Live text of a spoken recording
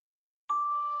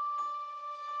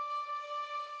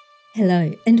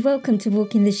Hello, and welcome to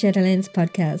Walking the Shadowlands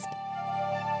podcast.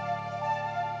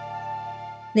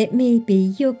 Let me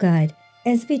be your guide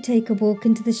as we take a walk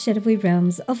into the shadowy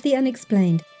realms of the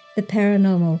unexplained, the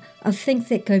paranormal, of things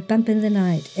that go bump in the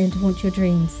night and haunt your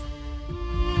dreams.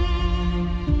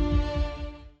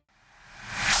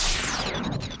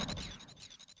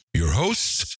 Your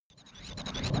hosts?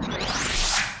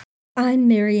 I'm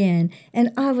Marianne,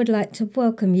 and I would like to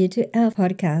welcome you to our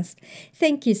podcast.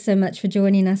 Thank you so much for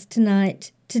joining us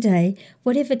tonight, today,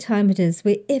 whatever time it is,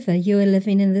 wherever you are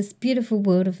living in this beautiful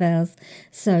world of ours.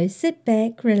 So sit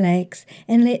back, relax,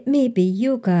 and let me be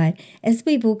your guide as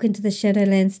we walk into the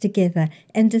Shadowlands together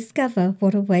and discover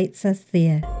what awaits us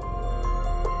there.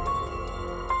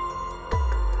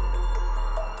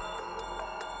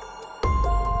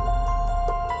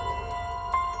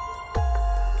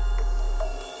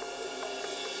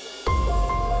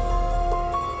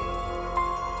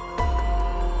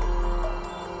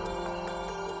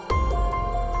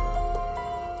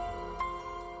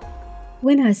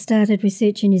 When I started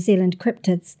researching New Zealand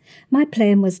cryptids, my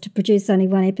plan was to produce only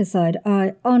one episode.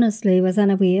 I honestly was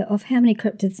unaware of how many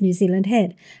cryptids New Zealand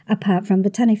had, apart from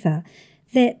the Taniwha,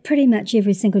 that pretty much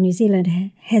every single New Zealander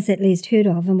has at least heard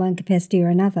of in one capacity or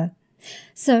another.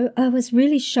 So I was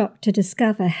really shocked to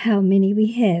discover how many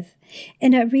we have,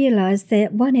 and I realised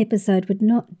that one episode would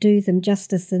not do them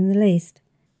justice in the least.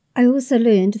 I also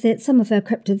learned that some of our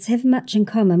cryptids have much in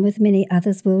common with many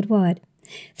others worldwide.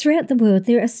 Throughout the world,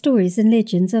 there are stories and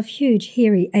legends of huge,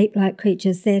 hairy, ape-like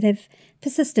creatures that have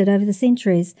persisted over the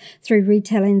centuries through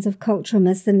retellings of cultural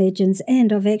myths and legends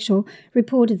and of actual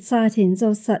reported sightings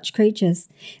of such creatures.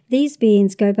 These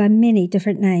beings go by many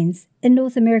different names. In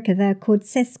North America, they are called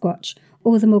Sasquatch,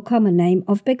 or the more common name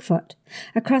of Bigfoot.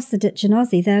 Across the ditch in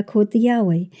Aussie, they are called the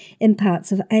Yowie. In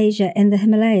parts of Asia and the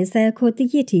Himalayas, they are called the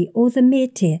Yeti or the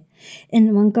Mete.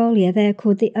 In Mongolia, they are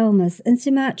called the Almas. In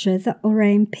Sumatra, the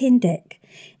Orang Pendek.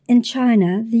 In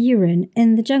China, the Yurun.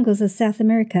 In the jungles of South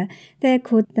America, they are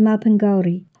called the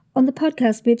Mapungari. On the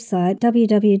podcast website,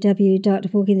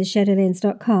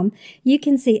 www.walkingtheshadowlands.com, you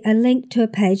can see a link to a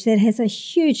page that has a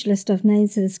huge list of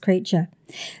names for this creature.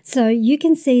 So you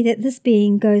can see that this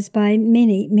being goes by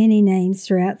many, many names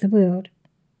throughout the world.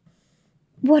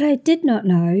 What I did not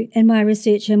know in my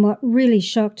research, and what really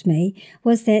shocked me,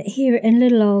 was that here in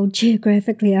little old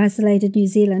geographically isolated New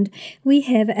Zealand, we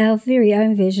have our very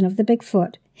own version of the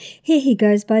Bigfoot. Here he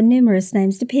goes by numerous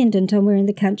names dependent on where in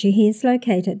the country he is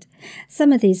located.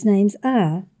 Some of these names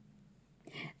are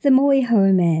the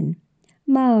Moeho Man,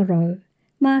 Maoro,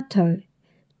 Mato,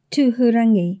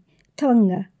 Tuhurangi,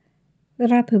 Tonga,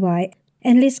 Rapuai,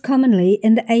 and less commonly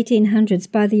in the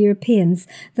 1800s by the Europeans,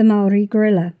 the Maori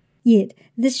gorilla. Yet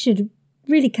this should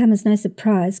really come as no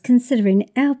surprise, considering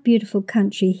our beautiful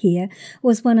country here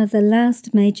was one of the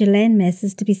last major land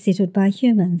masses to be settled by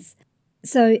humans.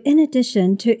 So, in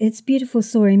addition to its beautiful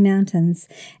soaring mountains,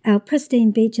 our pristine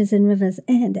beaches and rivers,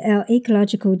 and our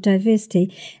ecological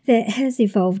diversity that has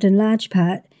evolved in large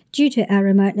part due to our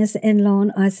remoteness and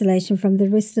long isolation from the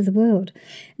rest of the world,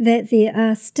 that there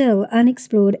are still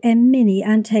unexplored and many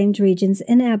untamed regions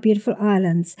in our beautiful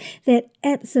islands that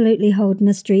absolutely hold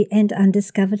mystery and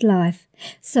undiscovered life.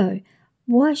 So,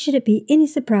 why should it be any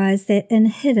surprise that in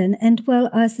hidden and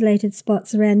well-isolated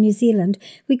spots around New Zealand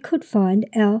we could find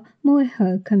our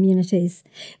Moeho communities?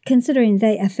 Considering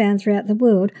they are found throughout the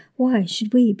world, why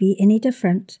should we be any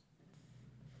different?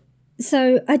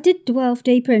 So I did delve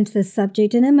deeper into this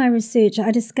subject, and in my research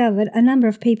I discovered a number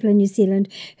of people in New Zealand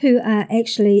who are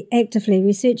actually actively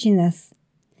researching this.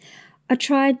 I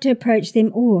tried to approach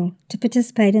them all to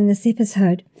participate in this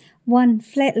episode. One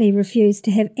flatly refused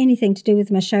to have anything to do with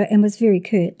my show and was very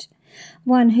curt.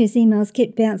 One whose emails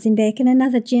kept bouncing back, and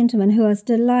another gentleman who I was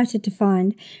delighted to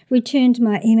find returned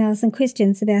my emails and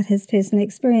questions about his personal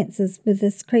experiences with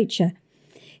this creature.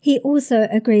 He also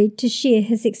agreed to share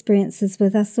his experiences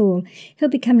with us all. He'll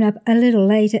be coming up a little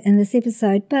later in this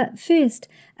episode, but first,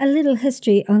 a little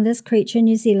history on this creature in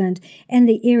New Zealand and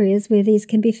the areas where these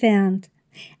can be found.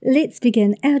 Let's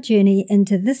begin our journey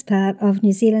into this part of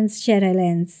New Zealand's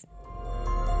Shadowlands.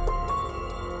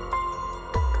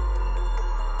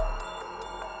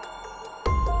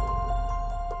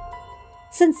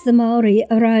 Since the Maori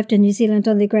arrived in New Zealand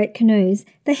on their great canoes,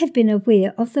 they have been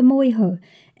aware of the Moeho,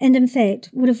 and in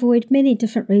fact would avoid many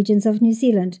different regions of New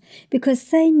Zealand because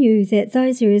they knew that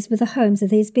those areas were the homes of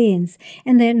these beings,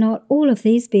 and that not all of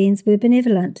these beings were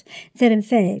benevolent, that in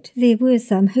fact there were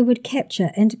some who would capture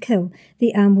and kill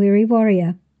the unwary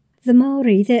warrior. The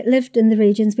Maori that lived in the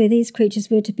regions where these creatures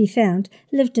were to be found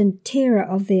lived in terror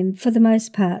of them for the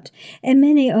most part, and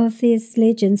many of these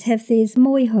legends have these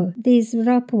moiho, these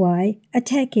rapawai,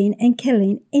 attacking and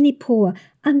killing any poor,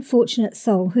 unfortunate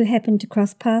soul who happened to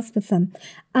cross paths with them.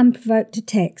 Unprovoked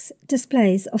attacks,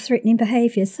 displays of threatening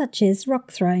behaviour such as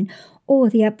rock throwing or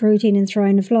the uprooting and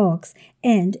throwing of logs,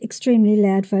 and extremely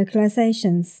loud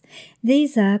vocalisations.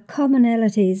 These are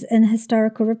commonalities in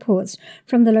historical reports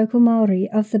from the local Maori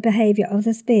of the behaviour of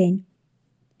this being,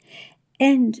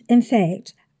 and, in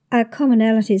fact, are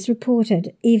commonalities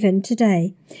reported even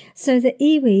today. So the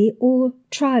iwi, or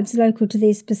tribes local to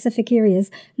these specific areas,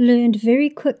 learned very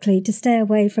quickly to stay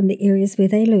away from the areas where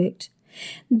they lurked.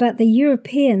 But the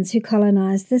Europeans who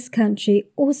colonised this country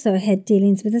also had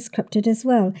dealings with this cryptid as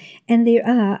well, and there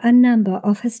are a number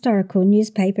of historical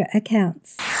newspaper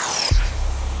accounts.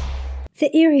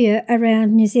 The area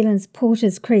around New Zealand's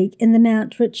Porters Creek in the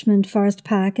Mount Richmond Forest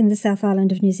Park in the South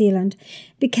Island of New Zealand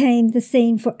became the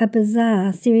scene for a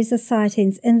bizarre series of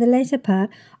sightings in the latter part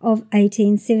of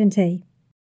 1870.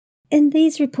 In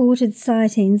these reported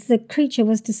sightings, the creature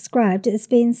was described as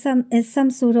being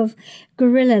some sort of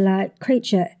gorilla-like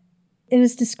creature. It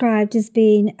was described as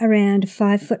being around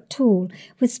 5 foot tall,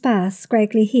 with sparse,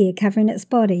 scraggly hair covering its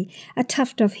body, a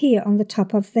tuft of hair on the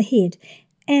top of the head,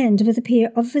 and with a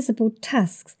pair of visible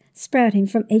tusks sprouting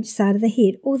from each side of the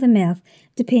head or the mouth,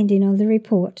 depending on the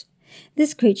report.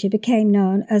 This creature became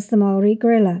known as the Maori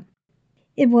gorilla.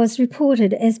 It was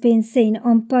reported as being seen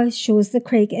on both shores of the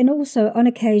creek and also on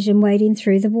occasion wading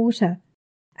through the water.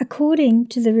 According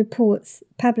to the reports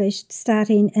published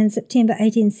starting in September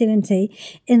 1870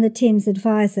 in the Thames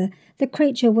Advisor, the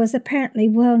creature was apparently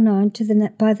well known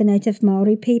by the native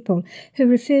Maori people, who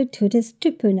referred to it as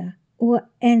tupuna, or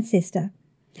ancestor.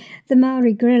 The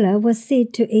Maori gorilla was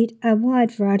said to eat a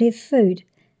wide variety of food,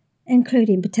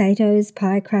 including potatoes,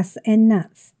 pie crusts and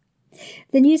nuts.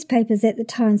 The newspapers at the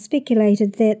time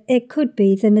speculated that it could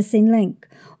be the missing link,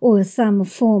 or some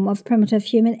form of primitive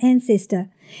human ancestor,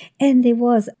 and there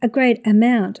was a great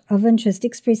amount of interest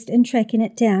expressed in tracking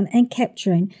it down and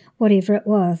capturing whatever it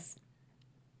was.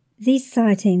 These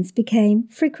sightings became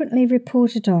frequently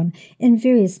reported on in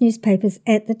various newspapers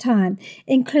at the time,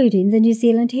 including the New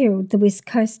Zealand Herald, the West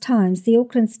Coast Times, the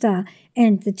Auckland Star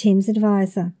and the Thames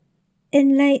Advisor.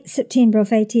 In late September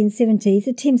of 1870,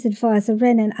 the Thames Advisor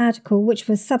ran an article which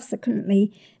was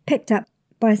subsequently picked up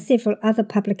by several other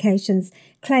publications,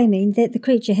 claiming that the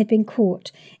creature had been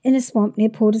caught in a swamp near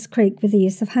Porters Creek with the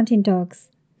use of hunting dogs.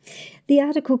 The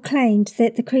article claimed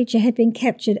that the creature had been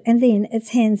captured and then its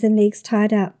hands and legs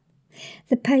tied up.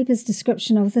 The paper's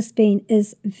description of this being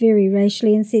is very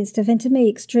racially insensitive and to me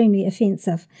extremely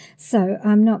offensive, so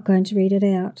I'm not going to read it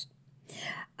out.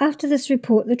 After this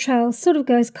report, the trail sort of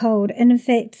goes cold, and in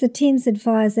fact, the Thames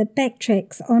Advisor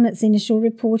backtracks on its initial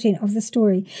reporting of the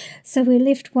story, so we're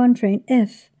left wondering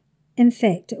if, in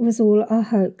fact, it was all a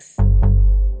hoax.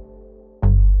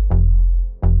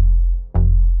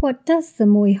 What does the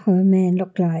Moiho man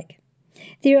look like?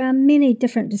 There are many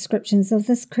different descriptions of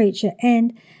this creature,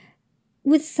 and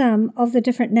with some of the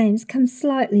different names come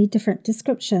slightly different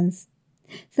descriptions.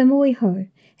 The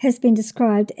Moiho has been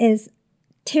described as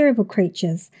terrible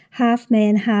creatures, half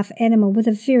man, half animal, with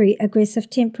a very aggressive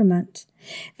temperament.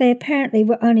 They apparently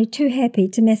were only too happy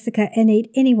to massacre and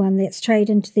eat anyone that strayed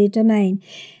into their domain.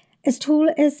 As tall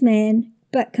as man,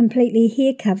 but completely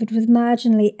hair-covered with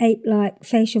marginally ape-like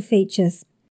facial features.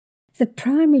 The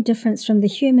primary difference from the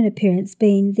human appearance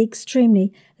being the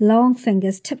extremely long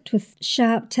fingers tipped with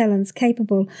sharp talons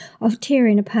capable of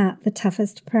tearing apart the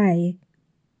toughest prey.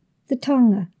 The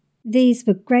tonga. These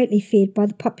were greatly feared by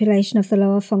the population of the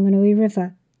lower Whanganui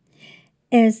River,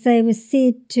 as they were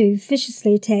said to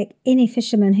viciously attack any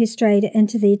fisherman who strayed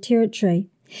into their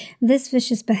territory. This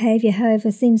vicious behaviour,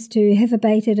 however, seems to have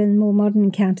abated in more modern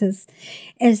encounters,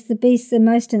 as the beasts in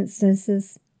most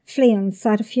instances flee on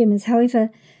sight of humans. However,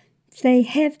 they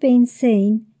have been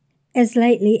seen as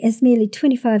lately as merely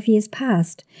 25 years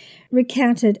past,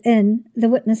 recounted in the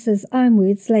witness's own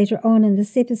words later on in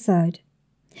this episode.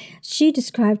 She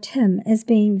described him as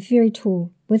being very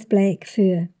tall, with black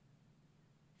fur.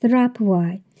 The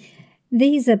Rapawai.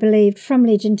 These are believed from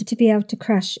legend to be able to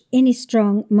crush any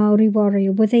strong Maori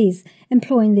warrior with ease,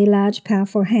 employing their large,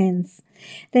 powerful hands.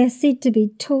 They are said to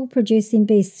be tool-producing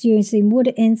beasts using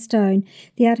wood and stone.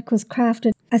 The articles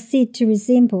crafted are said to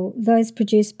resemble those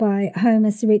produced by Homo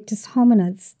erectus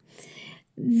hominids.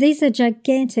 These are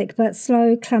gigantic but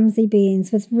slow, clumsy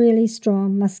beings with really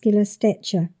strong muscular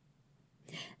stature.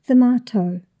 The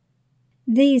Mato.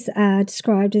 These are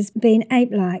described as being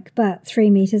ape-like but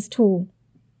 3 meters tall.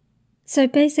 So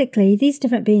basically, these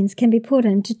different beings can be put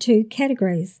into two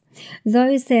categories.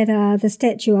 Those that are the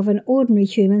statue of an ordinary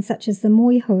human, such as the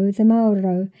moiho, the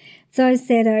maoro. Those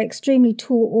that are extremely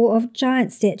tall or of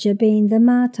giant stature, being the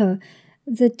mato,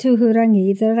 the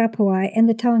tuhurangi, the rapawai, and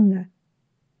the taonga.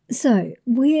 So,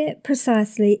 where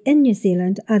precisely in New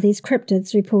Zealand are these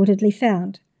cryptids reportedly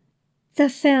found? They're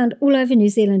found all over New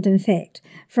Zealand, in fact,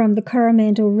 from the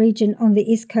Coromandel region on the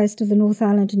east coast of the North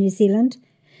Island of New Zealand,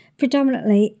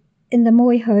 predominantly in the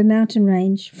Moiho mountain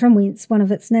range, from whence one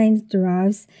of its names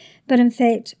derives, but in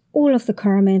fact all of the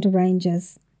Coromandel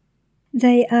ranges.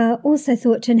 They are also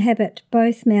thought to inhabit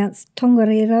both Mounts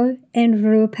Tongariro and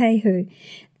Ruapehu,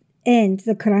 and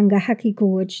the Karangahaki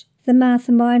Gorge, the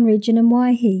Martha Mine region in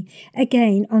Waihi,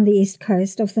 again on the east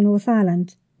coast of the North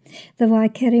Island, the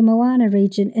Waikaremoana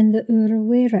region in the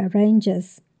Urewera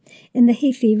Ranges, in the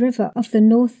Hefe River of the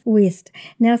northwest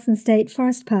Nelson State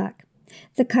Forest Park,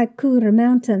 the Kaikoura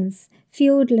Mountains,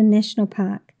 Fiordland National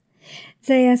Park.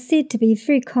 They are said to be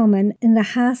very common in the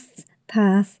Haast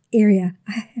Pass area.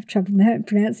 I have trouble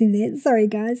pronouncing that, sorry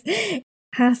guys.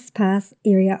 Haast Pass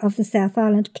area of the South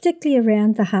Island, particularly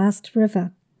around the Haast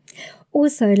River.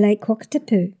 Also Lake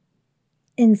Wakatipu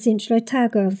in central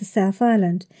Otago of the South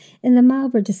Island, in the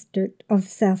Marlborough district of the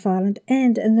South Island,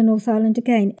 and in the North Island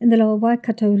again, in the lower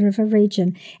Waikato River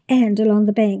region, and along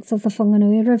the banks of the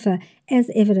Whanganui River, as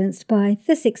evidenced by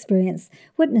this experience,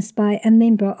 witnessed by a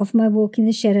member of my Walking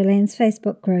the Shadowlands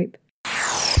Facebook group.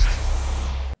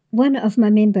 One of my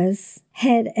members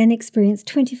had an experience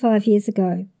 25 years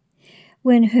ago,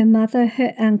 when her mother,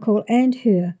 her uncle, and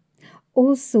her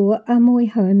all saw a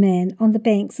moiho man on the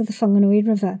banks of the Whanganui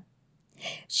River.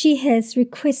 She has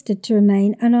requested to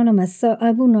remain anonymous, so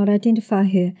I will not identify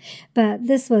her, but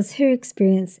this was her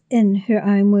experience in her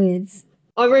own words.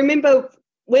 I remember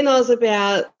when I was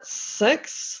about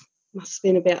 6, must have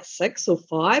been about 6 or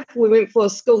 5, we went for a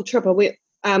school trip. I went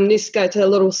used to go to a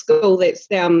little school that's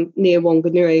down near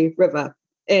Wanganui River,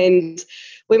 and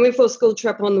we went for a school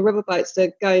trip on the riverboats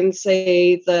to go and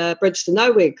see the Bridge to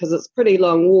Nowhere, because it's a pretty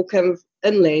long walk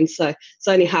inland, so it's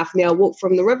only half an hour walk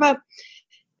from the river.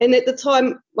 And at the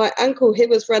time, my uncle, he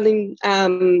was running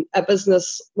a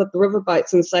business with the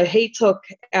riverboats, and so he took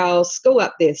our school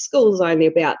up there. School's only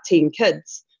about 10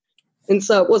 kids. And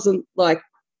so it wasn't like,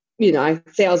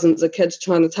 thousands of kids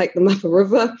trying to take them up a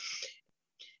river.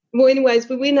 Well, anyways,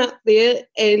 we went up there,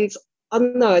 and I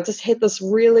don't know, I just had this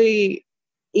really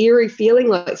eerie feeling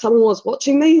like someone was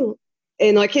watching me.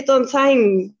 And I kept on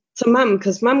saying to Mum,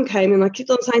 because Mum came, and I kept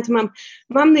on saying to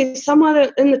Mum, there's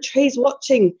someone in the trees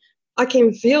watching. I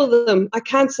can feel them. I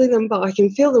can't see them, but I can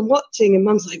feel them watching. And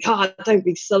Mum's like, don't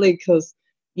be silly, because,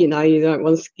 you don't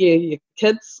want to scare your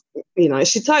kids.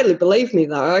 She totally believed me,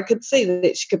 though. I could see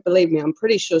that she could believe me. I'm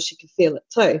pretty sure she could feel it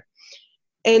too.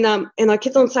 And I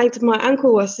kept on saying to my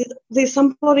uncle, I said, there's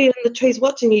somebody in the trees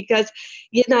watching. He goes,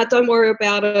 don't worry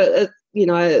about it.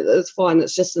 It's fine.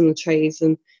 It's just in the trees.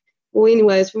 And well,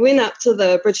 anyways, we went up to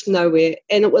the Bridge to Nowhere,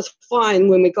 and it was fine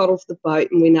when we got off the boat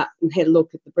and went up and had a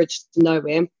look at the Bridge to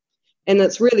Nowhere. And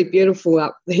it's really beautiful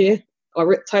up there. I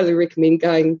totally recommend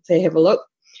going to have a look.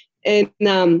 And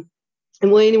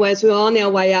well, anyways, we were on our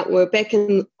way up. We were back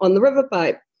on the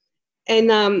riverboat,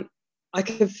 and I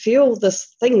could feel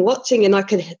this thing watching, and I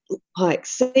could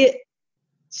see it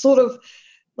sort of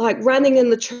like running in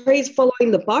the trees,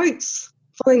 following the boats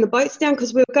down,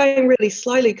 because we were going really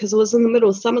slowly because it was in the middle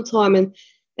of summertime,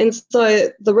 and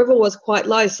so the river was quite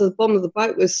low, so the bottom of the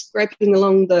boat was scraping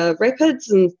along the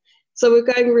rapids, and so we're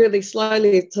going really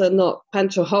slowly to not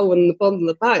punch a hole in the bottom of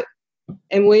the boat.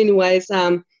 And well, anyways,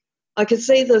 I could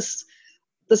see this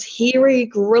hairy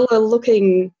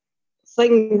gorilla-looking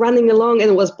thing running along, and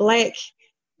it was black.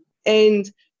 And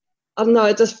I don't know,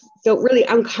 I just felt really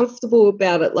uncomfortable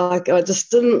about it. Like, I just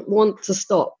didn't want to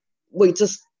stop. We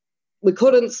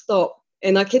couldn't stop.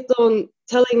 And I kept on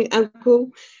telling Uncle,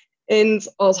 and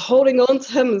I was holding on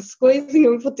to him and squeezing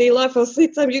him for dear life. I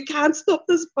said to him, you can't stop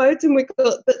this boat. And we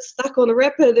got a bit stuck on a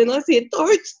rapid. And I said,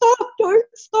 don't stop. I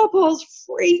was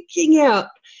freaking out.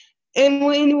 And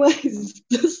anyways,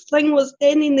 this thing was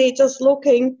standing there just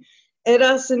looking at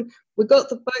us. And we got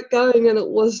the boat going, and it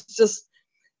was just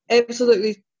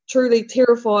absolutely, truly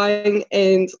terrifying.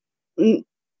 And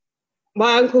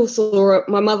my uncle saw it.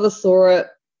 My mother saw it.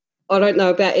 I don't know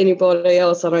about anybody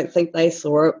else. I don't think they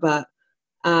saw it, but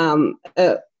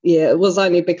it was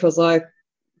only because I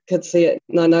could see it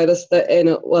and I noticed it, and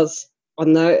it was, I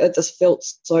don't know, it just felt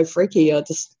so freaky. I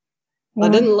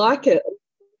didn't like it.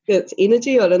 Its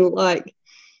energy. I didn't like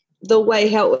the way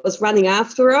how it was running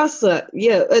after us.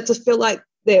 It just felt like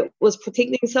that was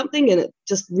protecting something, and it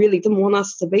just really didn't want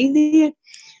us to be there.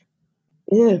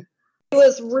 Yeah.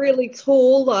 was really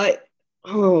tall, like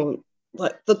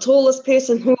the tallest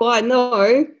person who I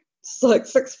know. It's like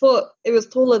 6 foot. He was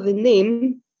taller than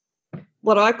them,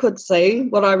 what I could see,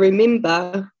 what I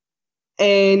remember.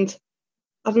 And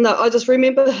I don't know, I just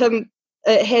remember him,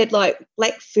 it had like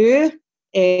black fur,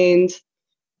 and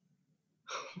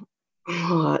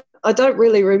I don't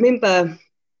really remember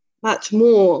much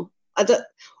more. I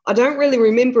don't really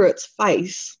remember its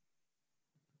face.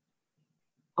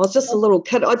 I was just a little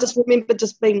kid. I just remember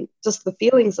just the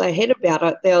feelings I had about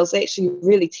it, that I was actually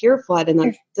really terrified and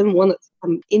I didn't want it to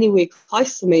come anywhere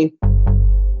close to me.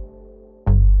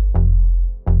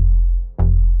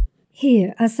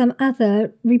 Here are some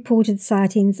other reported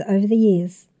sightings over the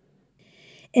years.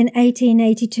 In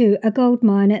 1882, a gold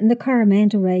miner in the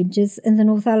Coromandel Ranges in the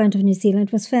North Island of New Zealand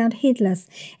was found headless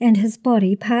and his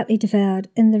body partly devoured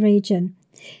in the region.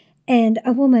 And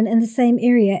a woman in the same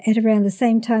area at around the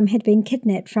same time had been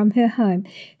kidnapped from her home.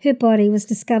 Her body was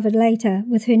discovered later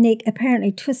with her neck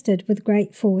apparently twisted with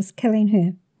great force, killing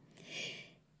her.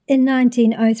 In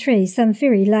 1903, some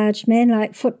very large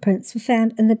man-like footprints were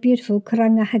found in the beautiful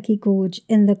Kurangahaki Gorge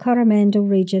in the Coromandel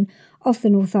region of the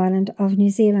North Island of New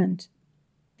Zealand.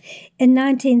 In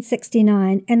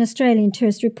 1969, an Australian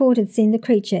tourist reported seeing the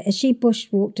creature as she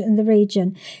bushwalked in the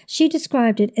region. She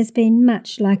described it as being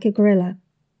much like a gorilla.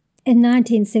 In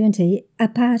 1970, a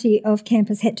party of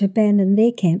campers had to abandon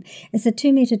their camp as a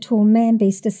 2-metre-tall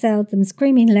man-beast assailed them,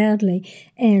 screaming loudly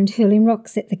and hurling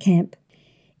rocks at the camp.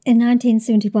 In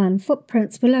 1971,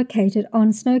 footprints were located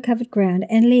on snow-covered ground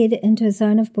and led into a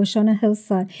zone of bush on a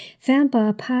hillside, found by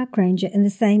a park ranger in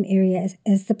the same area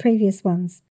as the previous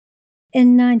ones.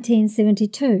 In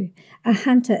 1972, a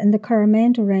hunter in the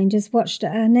Coromandel Ranges watched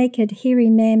a naked, hairy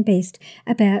man-beast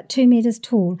about 2 metres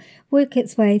tall work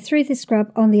its way through the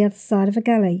scrub on the other side of a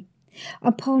gully.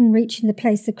 Upon reaching the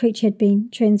place the creature had been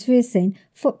traversing,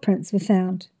 footprints were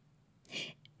found.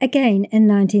 Again, in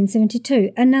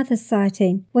 1972, another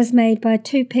sighting was made by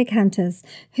 2 pig hunters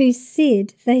who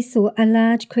said they saw a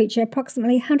large creature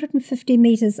approximately 150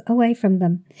 metres away from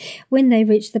them. When they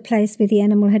reached the place where the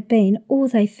animal had been, all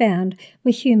they found were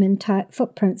human-type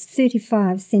footprints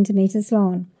 35 centimetres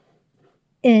long.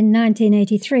 In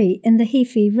 1983, in the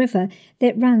Heaphy River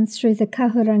that runs through the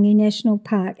Kahurangi National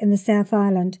Park in the South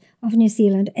Island of New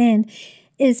Zealand and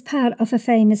is part of a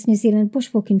famous New Zealand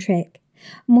bushwalking track,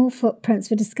 more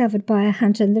footprints were discovered by a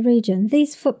hunter in the region.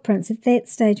 These footprints at that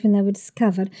stage when they were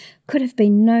discovered could have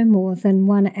been no more than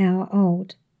 1 hour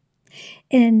old.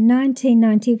 In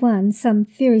 1991, some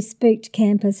very spooked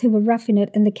campers who were roughing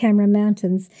it in the Camera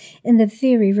Mountains in the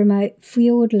very remote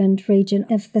Fiordland region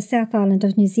of the South Island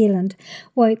of New Zealand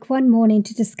woke one morning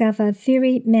to discover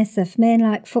very massive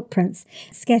man-like footprints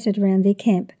scattered around their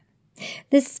camp.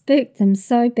 This spooked them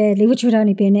so badly, which would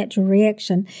only be a natural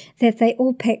reaction, that they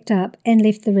all packed up and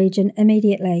left the region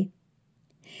immediately.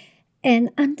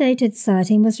 An undated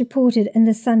sighting was reported in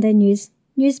the Sunday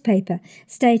newspaper,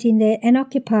 stating that an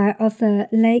occupier of the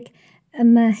Lake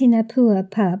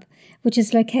Mahinapua pub, which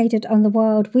is located on the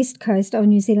wild west coast of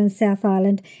New Zealand's South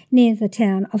Island near the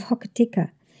town of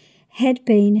Hokitika, had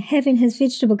been having his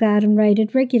vegetable garden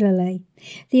raided regularly.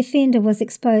 The offender was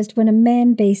exposed when a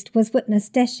man-beast was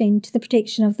witnessed dashing to the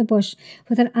protection of the bush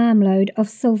with an armload of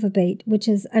silver beet, which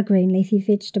is a green leafy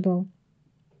vegetable.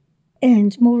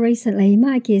 And more recently,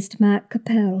 my guest Mark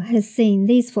Capel has seen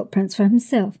these footprints for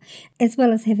himself, as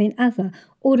well as having other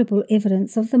audible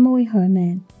evidence of the Moiho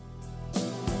man.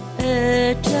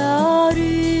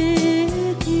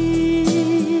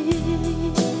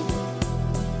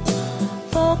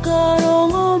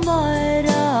 Whakarongo mai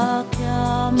rā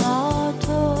kia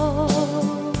mato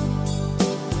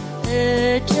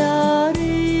e te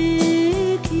ariki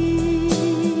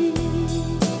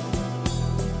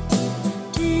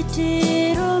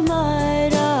titiro mai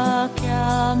rā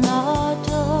kia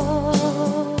mato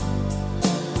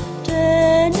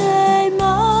tēnei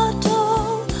mato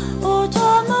o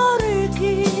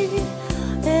tamariki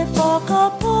e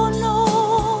whakapono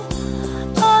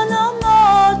ana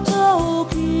mato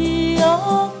ki a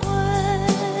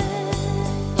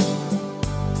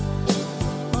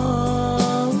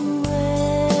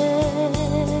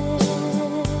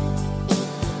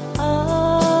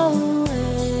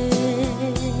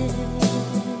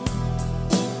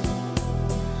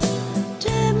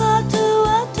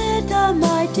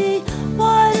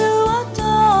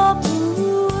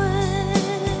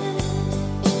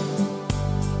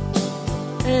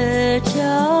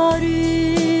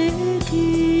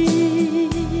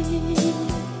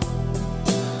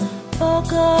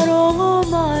Whakarongo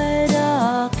mai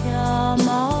rā kia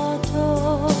mato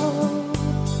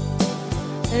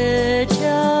e te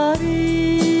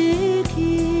ariki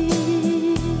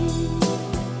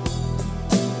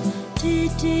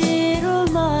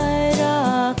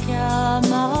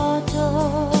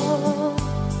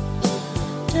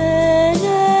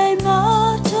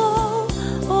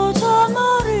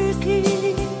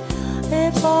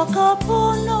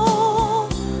whakapono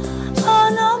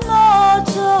ana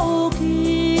mātou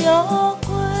ki a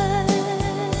koe.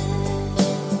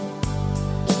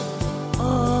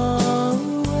 Aue,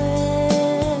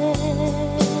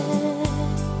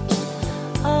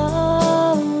 aue.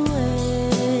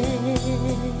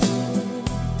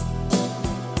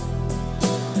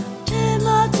 Te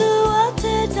matua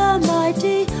te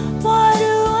tamaiti,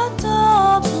 wairua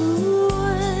tapue.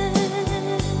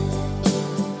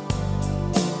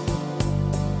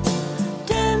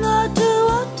 Te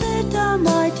matua te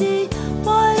tamaiti,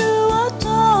 wairua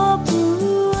tapue.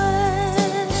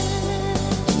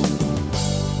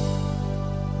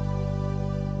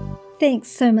 Thanks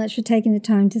so much for taking the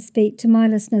time to speak to my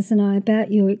listeners and I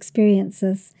about your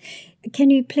experiences. Can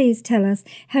you please tell us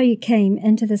how you came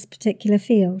into this particular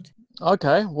field?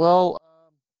 Okay, well,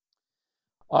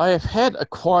 I have had a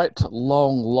quite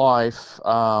long life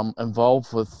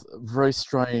involved with very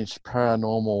strange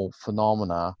paranormal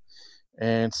phenomena,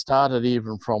 and started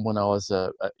even from when I was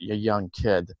a young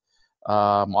kid.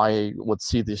 I would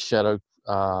see these shadow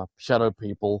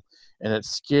people, and it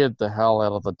scared the hell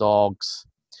out of the dogs.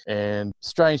 And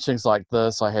strange things like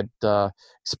this. I had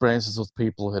experiences with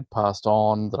people who had passed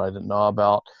on that I didn't know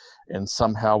about, and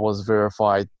somehow was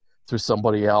verified through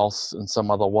somebody else in some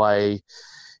other way.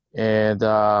 And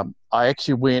I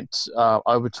actually went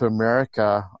over to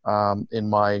America in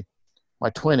my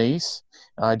 20s.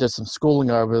 I did some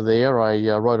schooling over there. I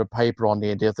wrote a paper on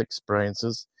near-death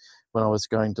experiences when I was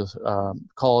going to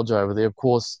college over there. Of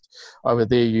course, over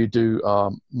there you do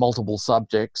multiple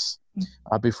subjects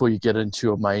before you get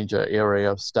into a major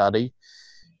area of study.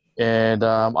 And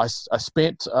I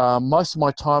spent most of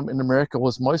my time in America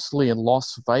was mostly in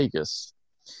Las Vegas.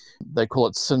 They call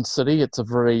it Sin City. It's a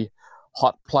very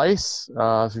hot place.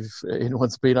 If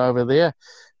anyone's been over there,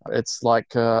 it's like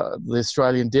the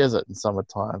Australian desert in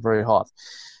summertime, very hot.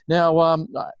 Now,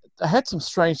 I had some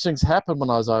strange things happen when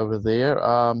I was over there.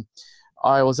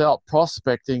 I was out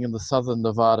prospecting in the southern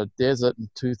Nevada desert in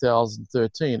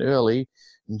 2013, early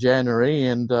in January,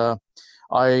 and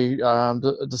I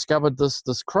discovered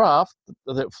this craft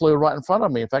that flew right in front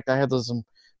of me. In fact, I had this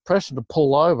impression to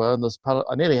pull over, and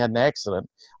I nearly had an accident.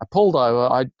 I pulled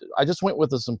over. I just went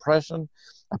with this impression.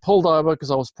 I pulled over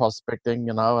because I was prospecting,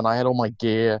 and I had all my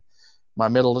gear, my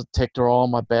metal detector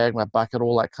on, my bag, my bucket,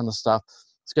 all that kind of stuff.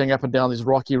 It's going up and down these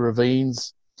rocky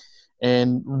ravines,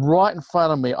 and right in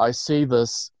front of me, I see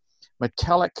this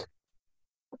metallic,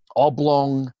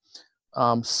 oblong,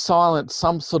 silent,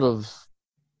 some sort of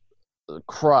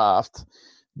craft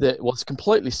that was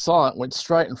completely silent, went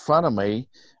straight in front of me,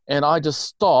 and I just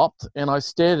stopped and I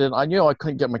stared at it. I knew I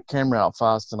couldn't get my camera out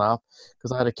fast enough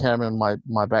because I had a camera in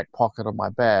my back pocket of my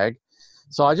bag.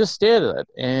 So I just stared at it,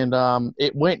 and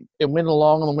it went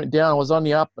along and went down. I was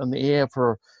only up in the air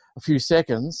for a few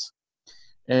seconds,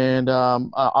 and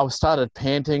I started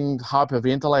panting,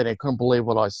 hyperventilating. I couldn't believe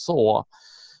what I saw.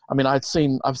 I mean, I've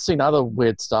seen other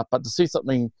weird stuff, but to see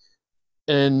something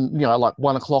in, like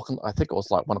 1 o'clock, I think it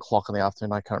was like 1 o'clock in the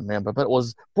afternoon, I can't remember, but it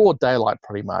was broad daylight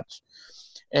pretty much.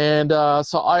 And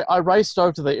so I raced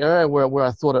over to the area where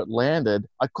I thought it landed.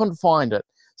 I couldn't find it,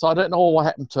 so I don't know what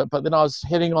happened to it, but then I was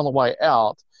heading on the way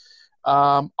out.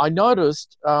 I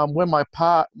noticed when my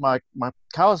car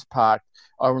was parked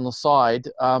over on the side,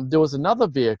 there was another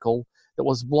vehicle that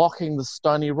was blocking the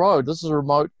stony road. This is a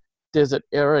remote desert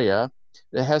area.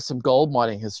 It has some gold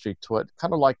mining history to it,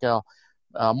 kind of like our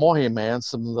Mohi Man,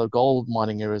 some of the gold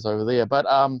mining areas over there. But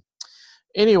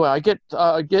anyway, I get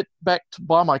back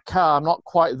by my car. I'm not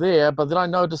quite there, but then I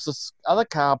notice this other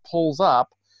car pulls up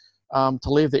to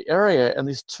leave the area, and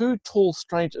these two tall,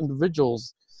 strange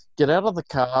individuals get out of the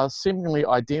car, seemingly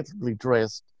identically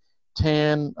dressed,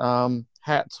 tan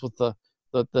hats with the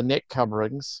neck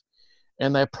coverings,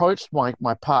 and they approached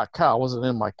my parked car. I wasn't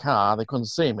in my car. They couldn't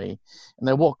see me, and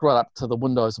they walked right up to the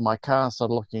windows of my car and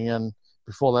started looking in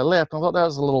before they left. I thought that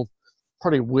was a little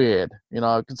pretty weird,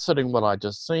 considering what I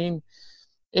just seen.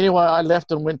 Anyway, I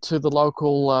left and went to the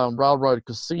local railroad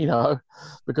casino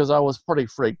because I was pretty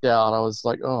freaked out. I was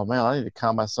like, oh man, I need to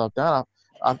calm myself down.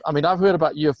 I mean, I've heard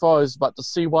about UFOs, but to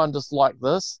see one just like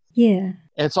this. Yeah.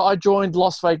 And so I joined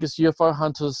Las Vegas UFO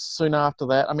Hunters soon after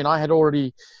that. I mean, I had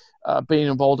already been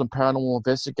involved in paranormal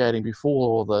investigating before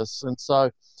all this. And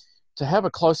so to have a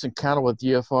close encounter with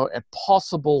UFO and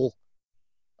possible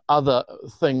other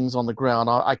things on the ground,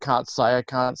 I can't say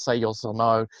yes or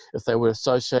no if they were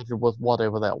associated with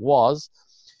whatever that was.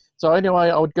 So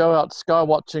anyway, I would go out sky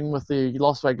watching with the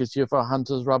Las Vegas UFO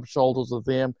Hunters, rub shoulders with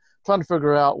them, trying to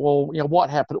figure out, well,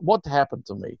 what happened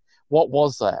to me? What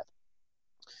was that?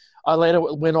 I later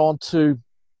went on to,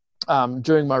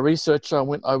 during my research, I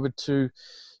went over to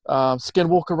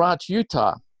Skinwalker Ranch,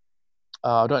 Utah.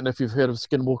 I don't know if you've heard of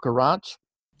Skinwalker Ranch.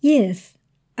 Yes,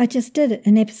 I just did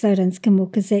an episode on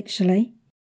skinwalkers, actually.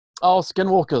 Oh,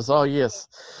 Skinwalkers. Oh, yes.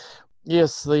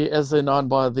 Yes, as they're known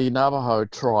by the Navajo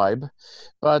tribe.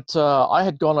 But I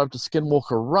had gone over to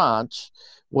Skinwalker Ranch,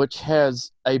 which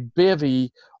has a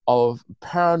bevy of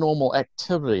paranormal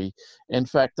activity. In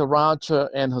fact, the rancher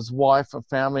and his wife and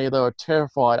family, they were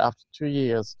terrified after 2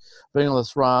 years being on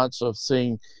this ranch of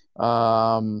seeing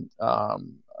various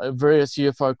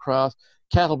UFO craft,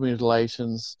 cattle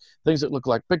mutilations, things that look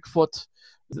like Bigfoot.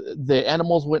 Their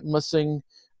animals went missing.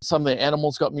 Some of the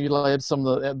animals got mutilated. Some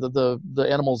of the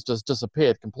animals just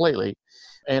disappeared completely.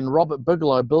 And Robert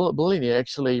Bigelow, Bellini,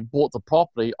 actually bought the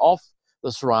property off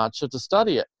this rancher to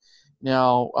study it.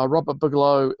 Now, Robert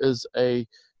Bigelow is a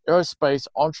aerospace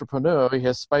entrepreneur. He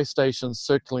has space stations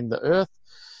circling the Earth.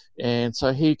 And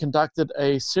so he conducted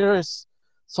a serious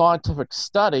scientific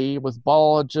study with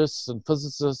biologists and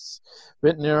physicists,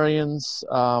 veterinarians,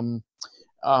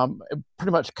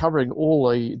 pretty much covering all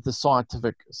the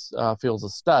scientific fields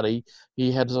of study.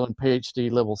 He had his own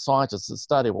PhD level scientists that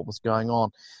study what was going on.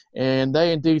 And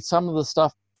they indeed, some of the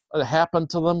stuff that happened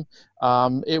to them,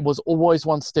 it was always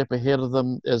one step ahead of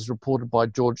them, as reported by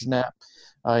George Knapp,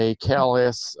 a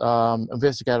KLS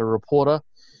investigator reporter.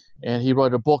 And he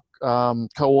wrote a book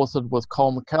co-authored with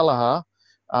Colm Kelleher,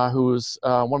 who was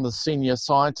one of the senior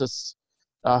scientists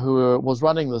who was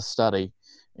running this study.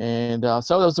 And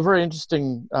so it was a very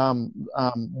interesting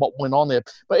what went on there.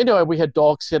 But anyway, we had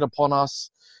dogs set upon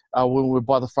us when we were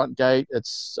by the front gate.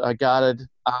 It's guarded,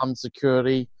 armed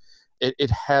security.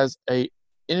 It has a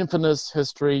infamous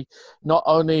history, not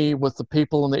only with the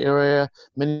people in the area.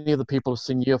 Many of the people have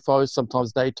seen UFOs,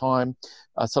 sometimes daytime,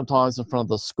 sometimes in front of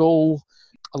the school.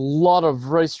 A lot of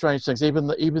very strange things. Even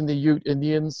the Ute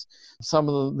Indians, some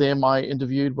of them I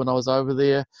interviewed when I was over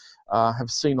there, have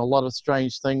seen a lot of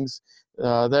strange things.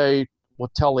 They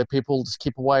would tell their people, just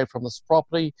keep away from this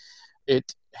property.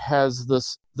 It has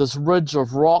this ridge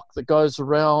of rock that goes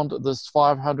around this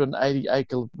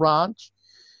 580-acre ranch.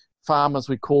 Farm, as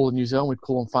we call in New Zealand, we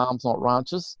call them farms, not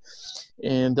ranches.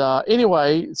 And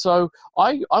anyway, so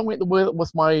I went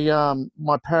with my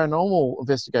my paranormal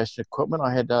investigation equipment.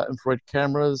 I had infrared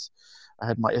cameras, I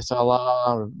had my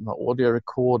SLR, my audio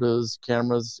recorders,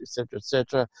 cameras,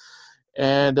 etc.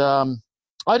 And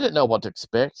I didn't know what to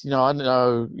expect. I didn't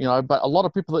know, but a lot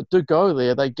of people that do go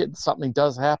there, they get something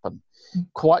does happen.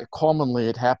 Quite commonly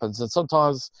it happens. And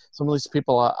sometimes some of these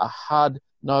people are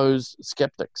hard-nosed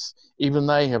skeptics. Even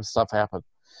they have stuff happen.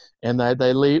 And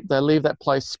they leave that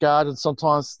place scarred, and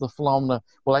sometimes the phenomena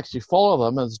will actually follow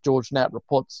them. As George Knapp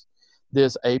reports,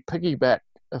 there's a piggyback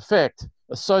effect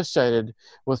associated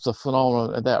with the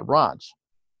phenomenon at that ranch.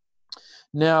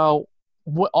 Now,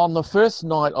 on the first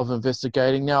night of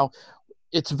investigating,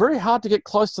 it's very hard to get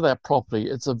close to that property.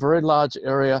 It's a very large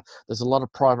area. There's a lot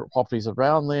of private properties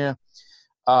around there.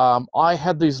 I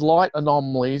had these light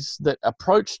anomalies that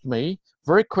approached me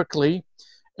very quickly,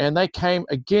 and they came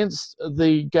against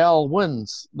the gale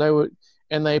winds.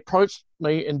 They approached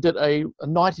me and did a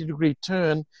 90-degree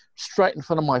turn straight in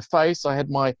front of my face. I had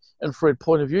my infrared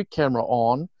point of view camera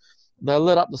on. They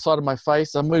lit up the side of my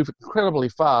face. They moved incredibly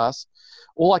fast.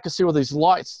 All I could see were these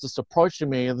lights just approaching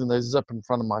me, and then they zip in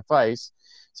front of my face.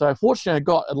 So fortunately, I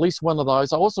got at least one of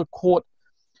those. I also caught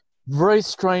very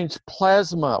strange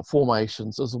plasma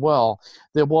formations as well.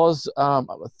 There was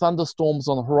thunderstorms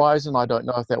on the horizon. I don't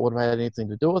know if that would have had anything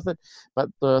to do with it, but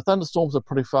the thunderstorms are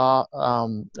pretty far,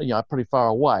 pretty far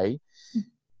away.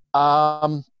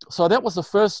 So that was the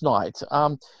first night.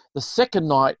 The second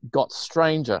night got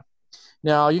stranger.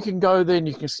 Now, you can go there and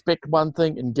you can expect one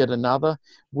thing and get another.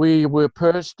 We were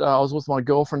perched, I was with my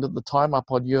girlfriend at the time, up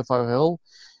on UFO Hill,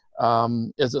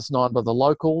 as it's known by the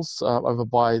locals, over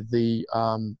by the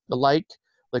lake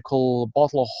they call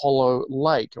Bottle Hollow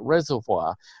Lake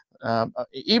Reservoir.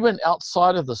 Even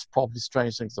outside of this property,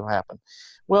 strange things have happened.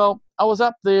 Well, I was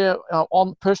up there,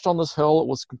 perched on this hill. It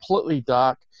was completely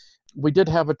dark. We did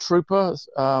have a trooper,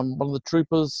 one of the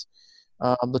troopers,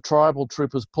 the tribal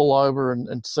troopers, pull over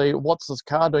and see, what's this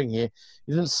car doing here?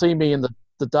 He didn't see me in the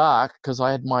dark because I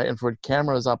had my infrared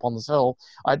cameras up on this hill.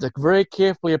 I had to very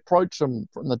carefully approach him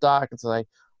from the dark and say,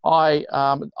 "Hi,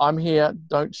 I'm here.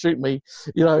 Don't shoot me."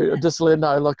 Just to let him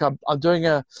know, look,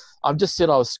 I'm just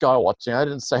said I was sky watching. I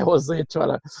didn't say I was there trying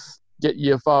to get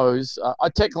UFOs.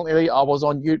 I was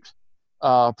on Ute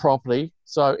property.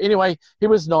 So anyway, he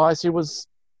was nice. He was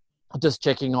just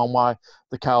checking on why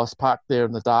the car was parked there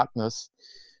in the darkness.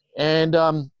 And,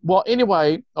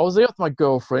 anyway, I was there with my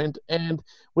girlfriend, and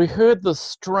we heard this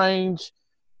strange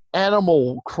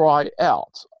animal cry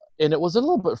out. and it was a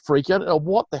little bit freaky. I don't know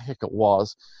what the heck it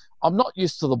was. I'm not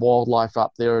used to the wildlife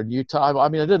up there in Utah. I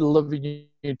mean, I did live in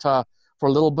Utah for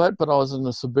a little bit, but I was in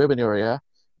a suburban area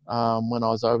when I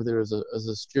was over there as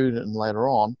a student and later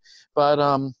on. But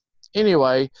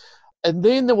anyway, and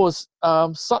then there was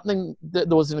there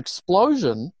was an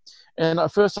explosion, and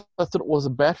at first I thought it was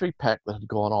a battery pack that had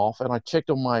gone off, and I checked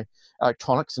on my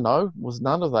electronics, no, it was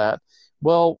none of that.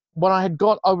 Well, when I had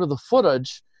got over the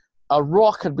footage, a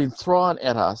rock had been thrown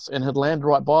at us and had landed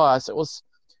right by us. It must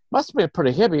have been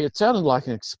pretty heavy. It sounded like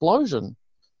an explosion.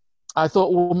 I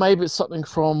thought, well, maybe it's something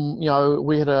from,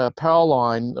 we had a power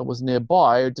line that was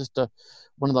nearby, just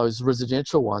one of those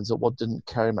residential ones that didn't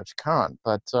carry much current.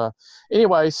 But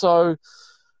anyway, so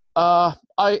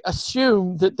I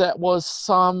assumed that was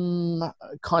some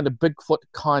kind of Bigfoot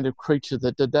kind of creature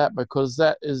that did that, because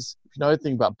that is, if you know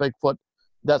anything about Bigfoot,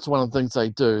 that's one of the things they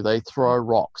do. They throw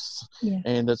rocks. Yeah.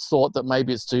 And it's thought that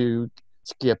maybe it's to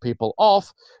scare people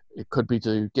off. It could be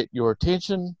to get your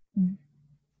attention. Mm.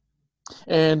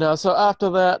 And so after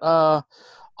that,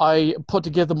 I put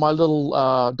together my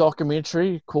little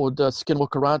documentary called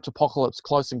Skinwalker Ranch Apocalypse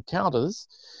Close Encounters.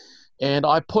 And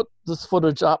I put this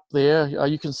footage up there.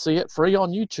 You can see it free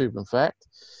on YouTube, in fact.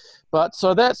 But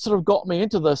so that sort of got me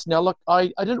into this. Now, look,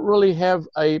 I didn't really have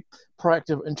a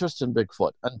proactive interest in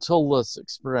Bigfoot until this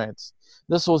experience.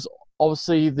 This was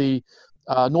obviously the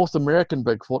North American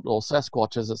Bigfoot, or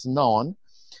Sasquatch as it's known.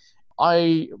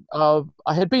 I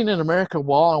had been in America a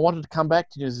while. I wanted to come back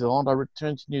to New Zealand. I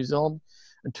returned to New Zealand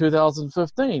in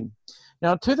 2015.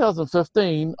 Now, in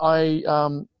 2015,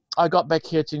 I got back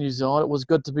here to New Zealand. It was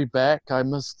good to be back. I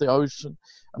missed the ocean.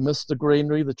 I missed the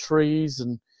greenery, the trees,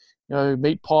 and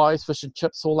meat pies, fish and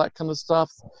chips, all that kind of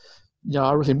stuff.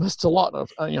 I really missed a lot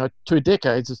of 2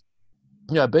 decades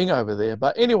of being over there.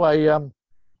 But anyway,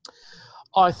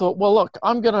 I thought, well, look,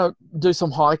 I'm going to do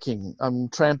some hiking. I'm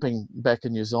tramping back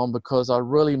in New Zealand because I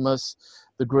really miss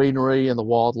the greenery and the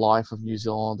wildlife of New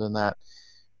Zealand and that.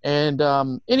 And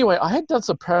anyway, I had done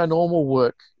some paranormal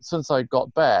work since I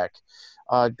got back.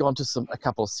 I'd gone to a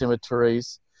couple of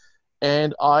cemeteries,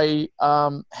 and I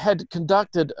had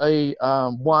conducted a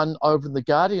one over in the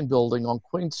Guardian building on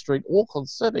Queen Street, Auckland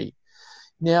City.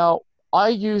 Now, I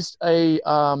used a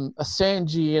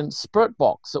Sangean spirit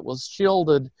box that was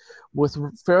shielded with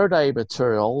Faraday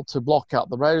material to block out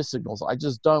the radio signals. I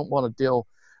just don't want to deal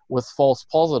with false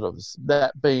positives,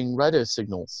 that being radio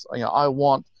signals. I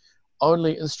want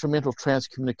only instrumental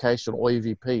transcommunication, or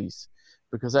EVPs,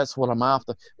 because that's what I'm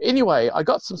after. Anyway, I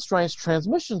got some strange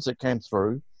transmissions that came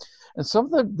through, and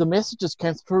some of the messages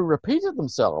came through repeated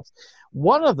themselves.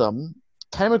 One of them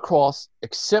came across,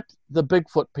 "Accept the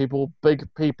Bigfoot people, big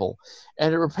people,"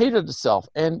 and it repeated itself.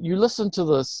 And you listen to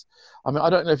this. I mean, I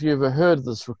don't know if you ever heard of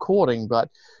this recording, but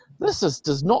this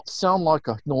does not sound like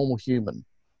a normal human.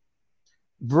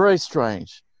 Very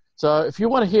strange. So if you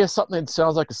want to hear something that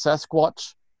sounds like a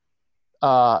Sasquatch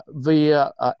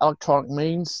via electronic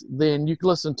means, then you can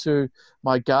listen to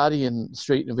my Guardian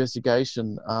Street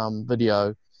investigation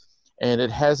video, and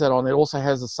it has that on. It also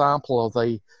has a sample of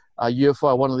the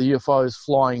UFO, one of the UFOs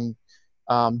flying,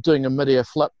 doing a mid-air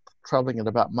flip, traveling at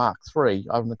about Mach 3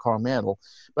 over in the Coromandel.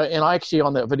 And I actually,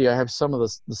 on that video, have some of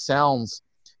the sounds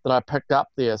that I picked up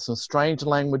there, some strange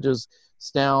languages,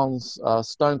 sounds,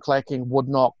 stone clacking, wood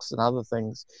knocks, and other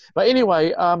things. But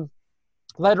anyway,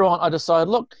 later on, I decided,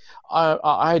 look,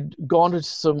 I had gone to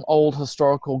some old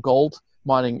historical gold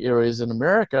mining areas in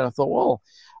America, and I thought, well,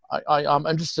 I'm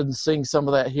interested in seeing some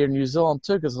of that here in New Zealand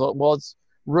too, because I thought, well, it's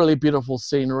really beautiful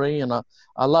scenery, and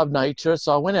I love nature.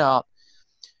 So I went out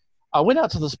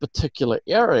to this particular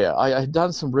area. I had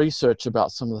done some research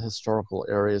about some of the historical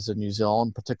areas in New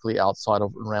Zealand, particularly outside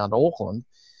of around Auckland,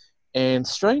 and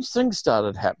strange things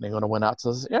started happening when I went out to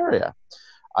this area.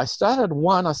 I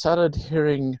started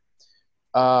hearing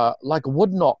like a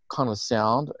wood knock kind of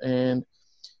sound, and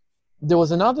there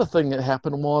was another thing that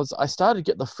happened was I started to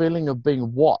get the feeling of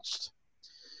being watched.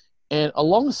 And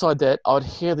alongside that, I would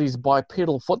hear these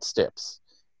bipedal footsteps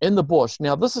in the bush.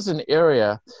 Now, this is an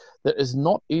area that is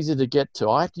not easy to get to.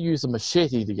 I have to use a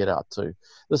machete to get out to.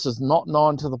 This is not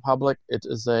known to the public. It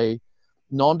is a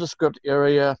nondescript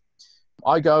area.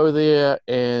 I go there,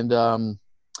 and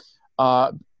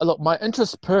look, my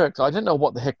interest perked. I didn't know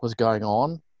what the heck was going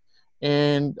on.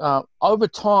 And over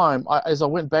time, as I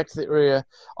went back to the area,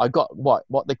 I got what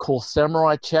they call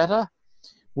samurai chatter,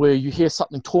 where you hear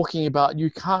something talking about, you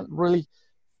can't really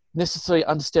necessarily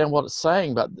understand what it's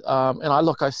saying. But and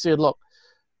I said, look,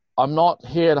 I'm not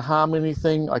here to harm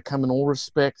anything. I come in all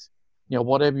respect,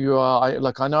 whatever you are.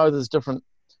 I know there's different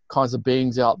kinds of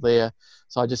beings out there,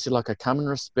 so I just said, I come in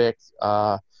respect.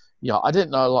 I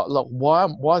didn't know, look,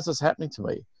 why is this happening to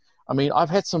me? I mean, I've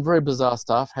had some very bizarre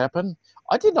stuff happen.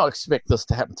 I did not expect this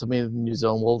to happen to me in the New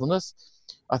Zealand wilderness.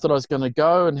 I thought I was going to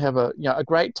go and have a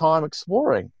great time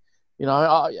exploring.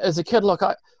 As a kid, look,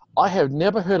 I have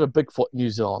never heard of Bigfoot in New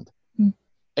Zealand.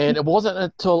 And it wasn't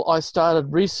until I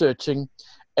started researching,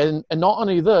 and not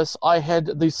only this, I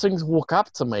had these things walk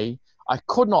up to me. I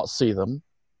could not see them.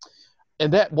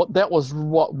 And that was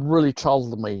what really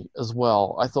troubled me as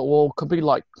well. I thought, well, it could be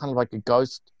kind of like a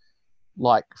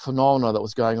ghost-like phenomena that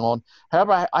was going on.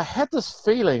 However, I had this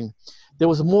feeling there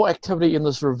was more activity in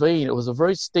this ravine. It was a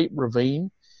very steep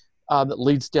ravine that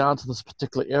leads down to this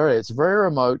particular area. It's very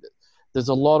remote. There's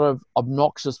a lot of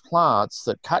obnoxious plants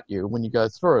that cut you when you go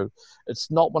through. It's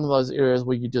not one of those areas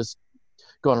where you just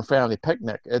go on a family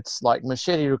picnic. It's like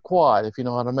machete required, if you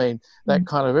know what I mean, that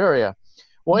kind of area.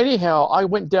 Well, anyhow, I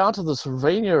went down to this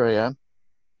ravine area.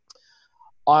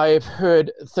 I've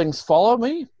heard things follow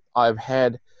me.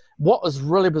 What was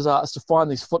really bizarre is to find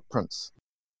these footprints.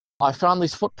 I found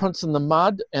these footprints in the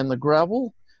mud and the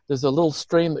gravel. There's a little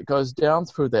stream that goes down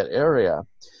through that area.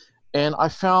 And I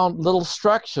found little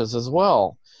structures as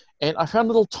well. And I found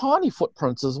little tiny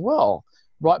footprints as well,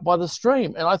 right by the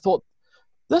stream. And I thought,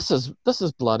 this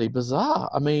is bloody bizarre.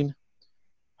 I mean,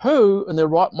 who in their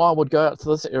right mind would go out to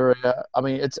this area? I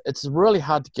mean, it's really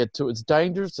hard to get to. It's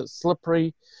dangerous. It's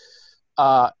slippery.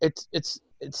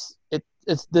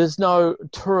 There's no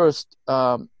tourist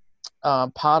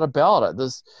part about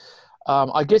it.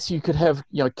 I guess you could have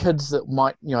kids that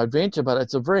might adventure, but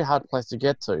it's a very hard place to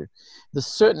get to. There's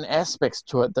certain aspects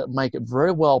to it that make it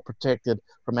very well protected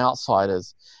from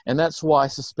outsiders, and that's why I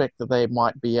suspect that they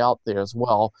might be out there as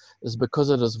well, is because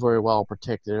it is a very well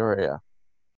protected area.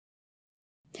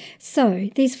 So,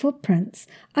 these footprints,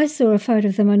 I saw a photo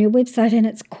of them on your website, and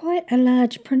it's quite a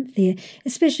large print there,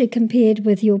 especially compared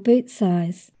with your boot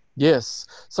size. Yes,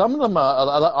 some of them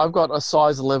are. I've got a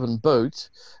size 11 boot,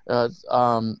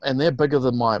 and they're bigger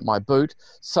than my boot.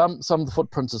 Some of the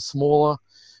footprints are smaller.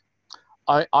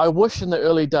 I wish in the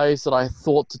early days that I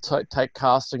thought to take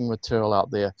casting material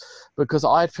out there, because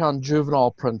I had found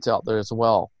juvenile prints out there as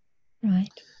well. Right.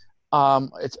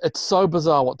 It's so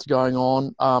bizarre what's going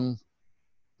on.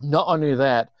 Not only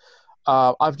that,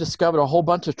 I've discovered a whole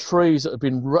bunch of trees that have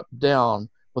been ripped down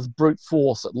with brute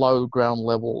force at low ground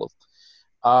level.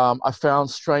 I found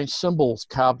strange symbols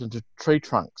carved into tree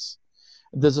trunks.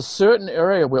 There's a certain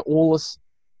area where all this,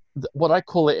 what I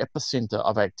call the epicenter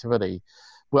of activity,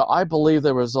 where I believe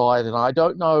they reside, and I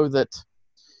don't know that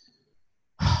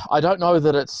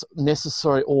it's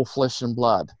necessarily all flesh and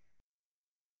blood.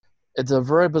 It's a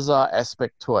very bizarre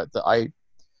aspect to it that I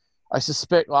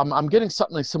suspect. I'm getting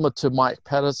something similar to Mike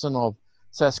Patterson of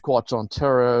Sasquatch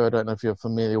Ontario. I don't know if you're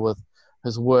familiar with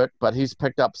his work, but he's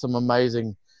picked up some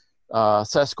amazing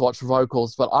Sasquatch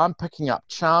vocals. But I'm picking up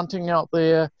chanting out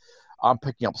there. I'm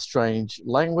picking up strange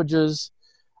languages.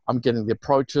 I'm getting the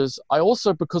approaches. I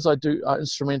also, because I do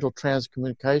instrumental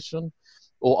transcommunication,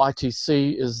 or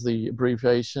ITC is the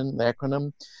abbreviation, the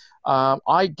acronym,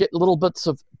 I get little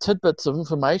tidbits of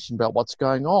information about what's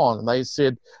going on. And they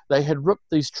said they had ripped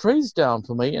these trees down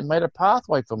for me and made a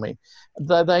pathway for me.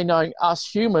 They know us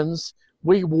humans,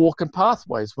 we walk in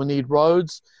pathways. We need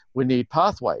roads, we need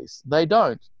pathways. They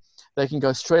don't. They can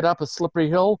go straight up a slippery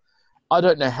hill. I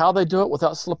don't know how they do it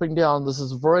without slipping down. This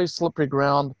is very slippery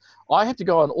ground. I have to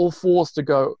go on all fours to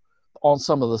go on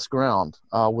some of this ground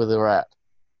where they're at.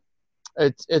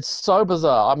 It's so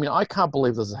bizarre. I mean, I can't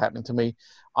believe this is happening to me.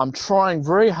 I'm trying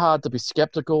very hard to be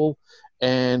skeptical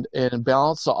and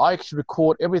balanced. So I actually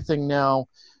record everything now.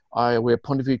 I wear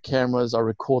point of view cameras. I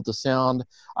record the sound.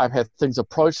 I've had things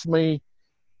approach me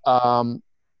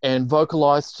and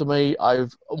vocalize to me.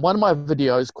 One of my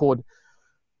videos called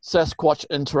Sasquatch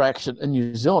Interaction in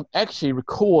New Zealand actually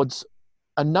records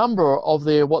a number of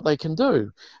what they can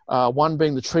do. One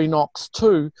being the tree knocks.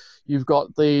 2, you've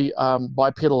got the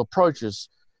bipedal approaches.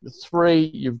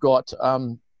 3, you've got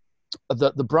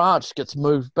the branch gets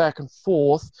moved back and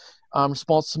forth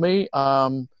response to me.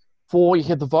 4, you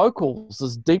hear the vocals,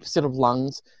 this deep set of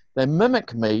lungs. They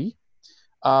mimic me.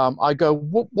 I go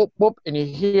whoop, whoop, whoop, and you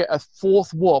hear a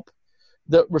 4th whoop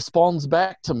that responds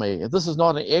back to me. This is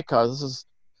not an echo. This is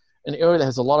an area that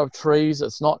has a lot of trees.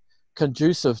 It's not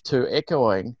conducive to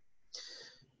echoing.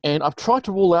 And I've tried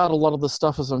to rule out a lot of the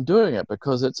stuff as I'm doing it,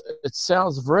 because it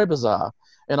sounds very bizarre.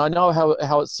 And I know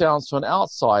how it sounds to an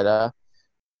outsider.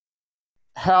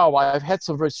 How I've had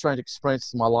some very strange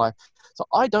experiences in my life. So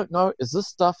I don't know, is this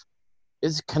stuff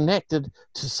is connected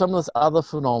to some of this other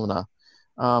phenomena.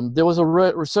 There was a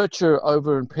researcher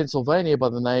over in Pennsylvania by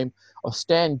the name of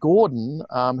Stan Gordon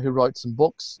who wrote some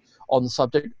books on the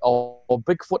subject of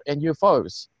Bigfoot and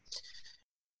UFOs.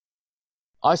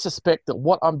 I suspect that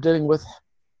what I'm dealing with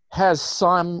has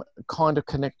some kind of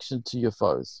connection to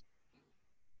UFOs.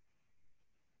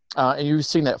 And you've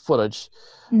seen that footage.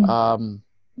 And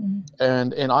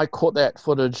I caught that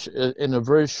footage in a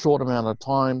very short amount of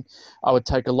time. I would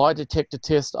take a lie detector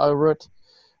test over it.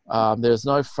 There's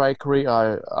no fakery.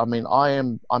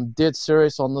 I'm dead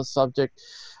serious on this subject.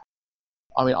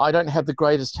 I mean, I don't have the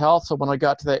greatest health, so when I go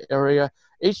out to that area,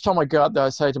 each time I go out there, I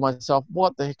say to myself,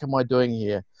 what the heck am I doing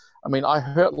here? I mean, I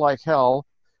hurt like hell.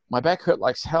 My back hurt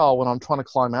like hell when I'm trying to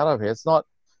climb out of here. It's not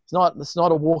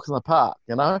a walk in the park,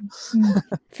 you know?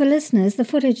 For listeners, the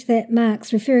footage that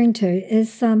Mark's referring to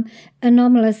is some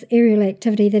anomalous aerial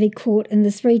activity that he caught in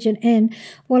this region, and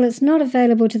while it's not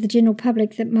available to the general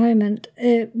public at the moment,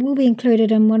 it will be included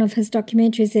in one of his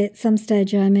documentaries at some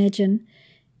stage, I imagine.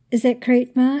 Is that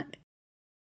correct, Mark?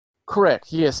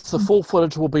 Correct, yes. The full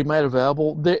footage will be made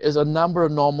available. There is a number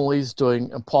of anomalies doing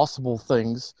impossible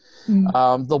things.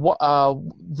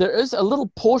 There is a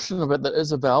little portion of it that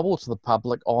is available to the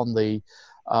public on the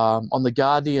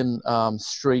Guardian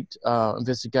Street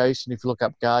investigation. If you look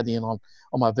up Guardian on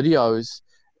my videos,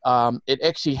 it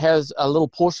actually has a little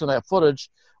portion of that footage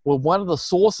where one of the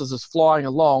sources is flying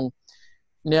along.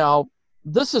 Now,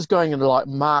 this is going into like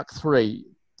Mark III.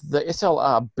 The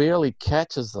SLR barely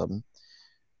catches them.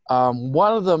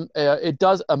 One of them, it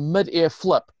does a mid-air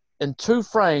flip. In 2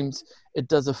 frames, it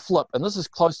does a flip, and this is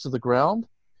close to the ground.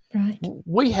 Right.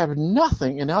 We have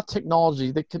nothing in our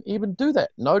technology that can even do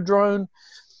that. No drone,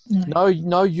 no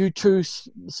U-2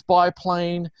 spy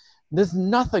plane. There's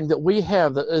nothing that we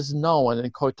have that is known,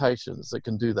 in quotations, that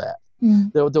can do that.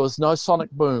 There was no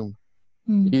sonic boom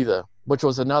either, which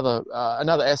was another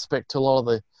aspect to a lot of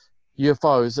the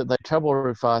UFOs, that they travel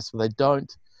very fast, but they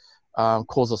don't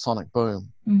cause a sonic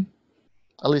boom.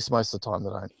 At least most of the time they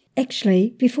don't.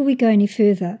 Actually, before we go any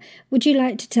further, would you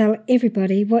like to tell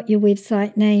everybody what your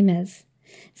website name is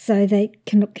so they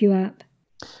can look you up?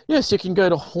 Yes, you can go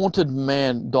to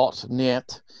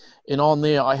hauntedman.net, and on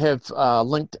there I have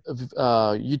linked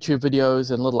YouTube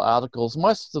videos and little articles.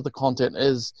 Most of the content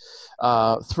is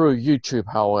through YouTube,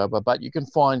 however, but you can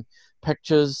find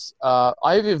pictures.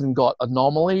 I've even got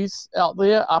anomalies out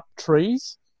there, up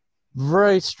trees.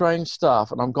 Very strange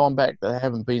stuff, and I'm gone back. I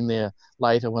haven't been there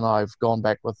later when I've gone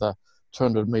back with a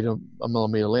 200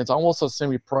 millimeter lens. I'm also a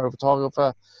semi-pro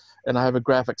photographer, and I have a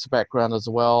graphics background as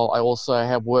well. I also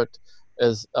have worked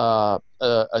as a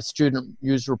student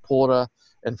news reporter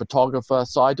and photographer,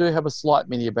 so I do have a slight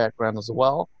media background as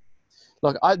well.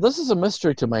 Look, this is a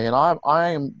mystery to me,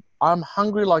 and I'm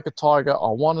hungry like a tiger.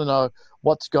 I want to know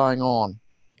what's going on.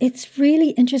 It's really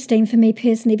interesting for me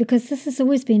personally because this has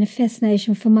always been a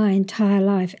fascination for my entire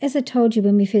life, as I told you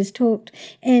when we first talked.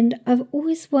 And I've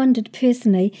always wondered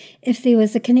personally if there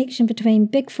was a connection between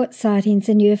Bigfoot sightings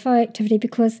and UFO activity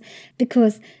because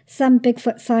some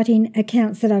Bigfoot sighting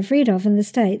accounts that I've read of in the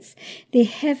States, there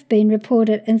have been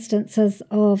reported instances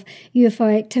of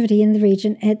UFO activity in the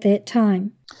region at that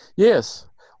time. Yes.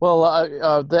 Well,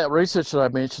 that researcher I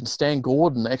mentioned, Stan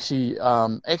Gordon, actually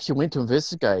went to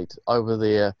investigate over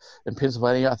there in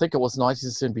Pennsylvania. I think it was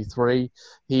 1973.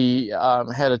 He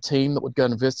had a team that would go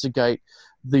and investigate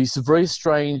these very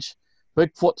strange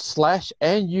Bigfoot /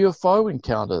 and UFO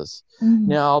encounters.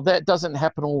 Now, that doesn't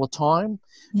happen all the time,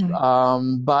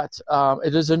 but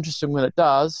it is interesting when it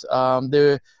does.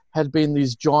 There had been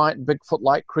these giant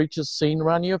Bigfoot-like creatures seen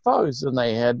around UFOs, and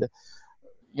they had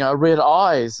red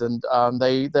eyes, and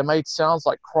they made sounds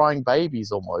like crying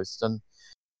babies almost. And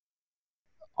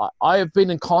I have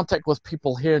been in contact with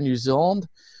people here in New Zealand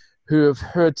who have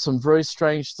heard some very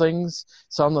strange things,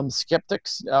 some of them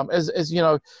skeptics. As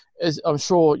I'm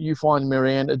sure you find,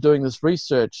 Marianne, doing this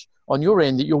research on your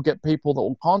end, that you'll get people that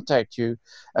will contact you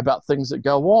about things that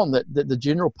go on that the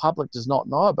general public does not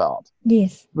know about.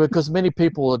 Yes. Because many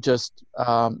people are just,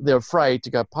 they're afraid to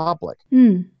go public.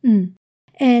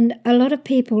 And a lot of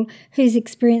people whose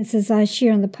experiences I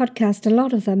share on the podcast,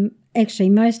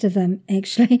 most of them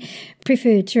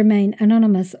prefer to remain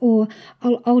anonymous, or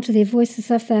I'll alter their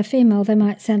voices. If they're female, they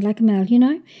might sound like a male,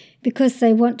 because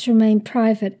they want to remain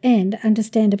private, and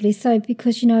understandably so,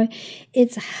 because,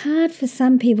 it's hard for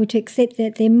some people to accept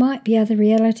that there might be other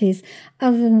realities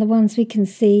other than the ones we can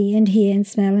see and hear and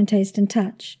smell and taste and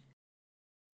touch.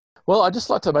 Well, I'd just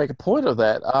like to make a point of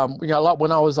that. Like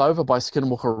when I was over by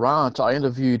Skinwalker Ranch, I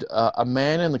interviewed a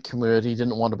man in the community. He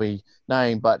didn't want to be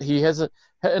named, but he has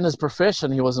in his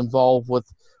profession, he was involved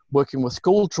with working with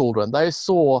school children. They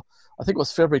saw, I think it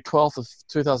was February 12th of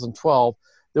 2012,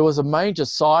 there was a major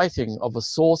sighting of a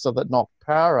saucer that knocked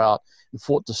power out in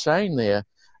Fort Duchesne there.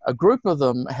 A group of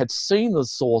them had seen the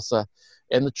saucer,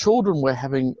 and the children were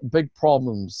having big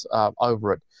problems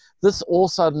over it. this all of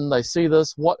a sudden they see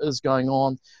this, what is going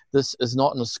on? This is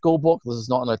not in a school book. This is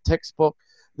not in a textbook.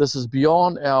 This is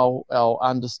beyond our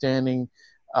understanding.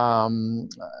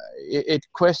 It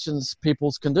questions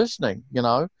people's conditioning, you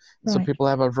know. Right. So people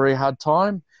have a very hard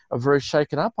time, are very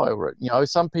shaken up over it. You know,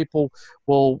 some people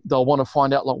they'll want to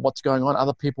find out like what's going on.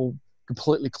 Other people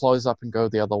completely close up and go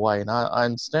the other way, and I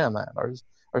understand that. I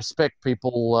respect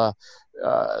people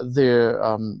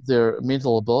their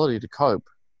mental ability to cope.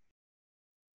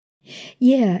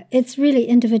 Yeah, it's really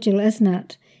individual, isn't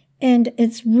it? And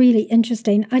it's really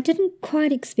interesting. I didn't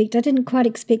quite expect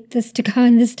this to go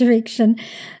in this direction,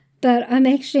 but I'm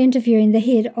actually interviewing the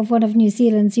head of one of New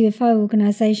Zealand's UFO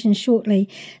organisations shortly.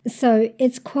 So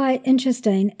it's quite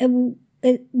interesting.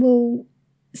 It will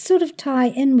sort of tie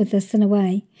in with this in a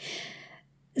way.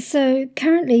 So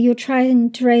currently you're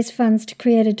trying to raise funds to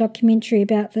create a documentary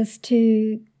about this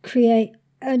do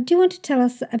you want to tell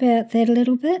us about that a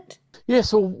little bit? Yeah,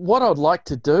 so what I'd like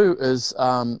to do is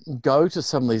go to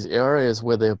some of these areas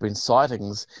where there have been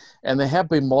sightings, and there have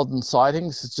been modern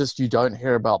sightings. It's just you don't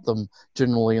hear about them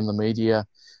generally in the media.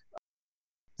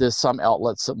 There's some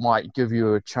outlets that might give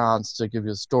you a chance to give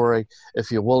you a story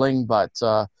if you're willing, but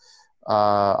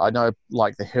I know,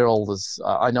 like the Herald is.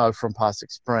 I know from past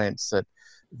experience that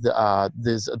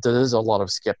there's a lot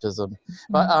of skepticism.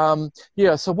 Mm-hmm.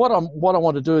 But so what I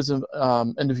want to do is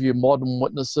interview modern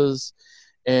witnesses.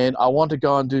 And I want to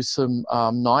go and do some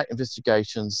night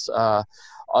investigations. I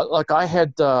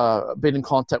had been in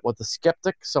contact with a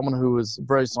skeptic, someone who was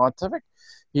very scientific.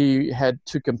 He had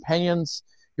 2 companions.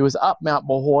 He was up Mount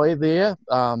Mahoy there,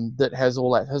 that has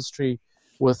all that history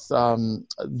with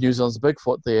New Zealand's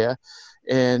Bigfoot there.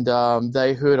 And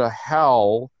they heard a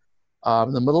howl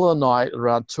in the middle of the night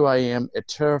around 2 a.m. It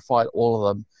terrified all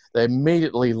of them. They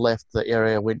immediately left the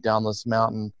area, went down this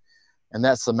mountain. And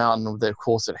that's the mountain that, of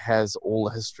course, it has all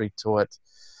the history to it.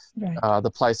 Right. The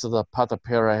place of the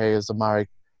Patapere is the Māori,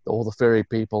 all the fairy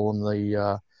people, and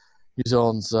the New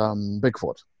Zealand's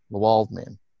Bigfoot, the wild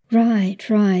man.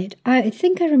 Right. I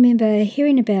think I remember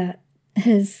hearing about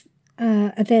his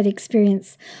that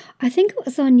experience. I think it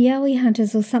was on Yowie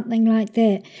Hunters or something like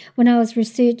that when I was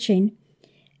researching.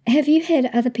 Have you had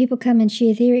other people come and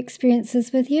share their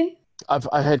experiences with you? I've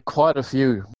had quite a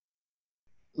few.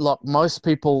 Look, most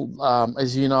people,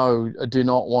 as you know, do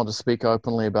not want to speak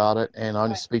openly about it and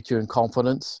only speak to you in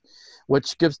confidence,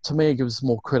 which gives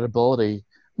more credibility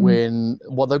when,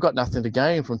 they've got nothing to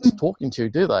gain from talking to you,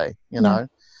 do they? You know,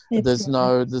 there's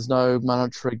no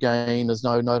monetary gain, there's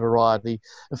no notoriety.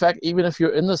 In fact, even if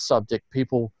you're in the subject,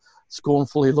 people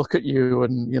scornfully look at you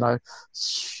and, you know,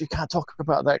 you can't talk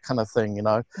about that kind of thing, you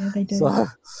know. Yeah, they do.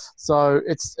 So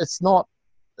it's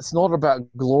not about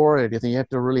glory or anything. You have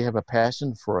to really have a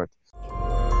passion for it.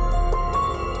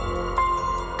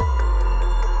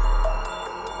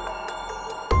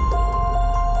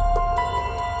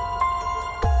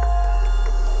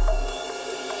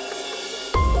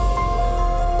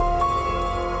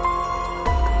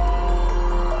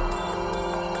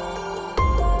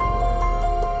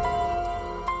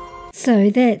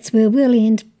 So that's where we'll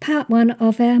end part 1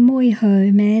 of our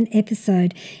Moiho Man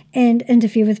episode and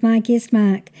interview with my guest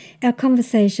Mark. Our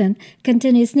conversation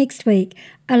continues next week,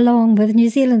 along with New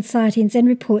Zealand sightings and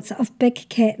reports of big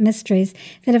cat mysteries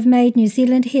that have made New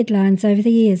Zealand headlines over the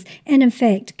years and in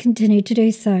fact continue to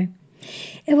do so.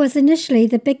 It was initially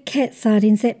the big cat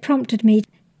sightings that prompted me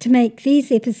to make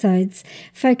these episodes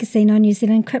focusing on New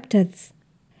Zealand cryptids.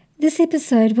 This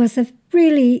episode was a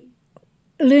really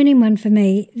learning one for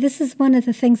me. This is one of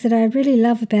the things that I really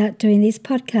love about doing these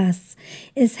podcasts,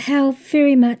 is how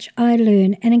very much I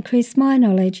learn and increase my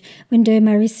knowledge when doing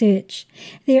my research.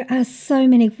 There are so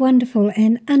many wonderful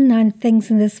and unknown things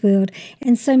in this world,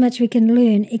 and so much we can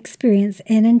learn, experience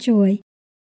and enjoy.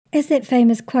 As that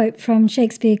famous quote from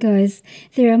Shakespeare goes,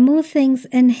 there are more things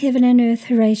in heaven and earth,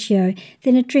 Horatio,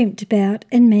 than are dreamt about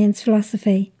in man's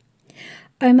philosophy.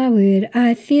 Oh my word,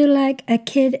 I feel like a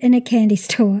kid in a candy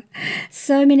store.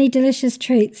 So many delicious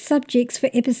treats, subjects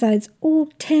for episodes, all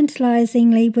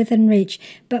tantalizingly within reach,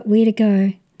 but where to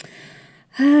go?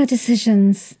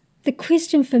 Decisions. The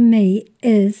question for me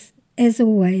is, as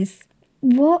always,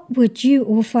 what would you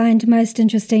all find most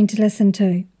interesting to listen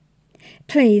to?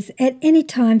 Please, at any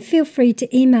time, feel free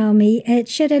to email me at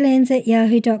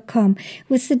shadowlands@yahoo.com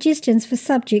with suggestions for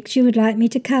subjects you would like me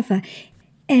to cover.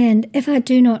 And if I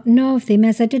do not know of them,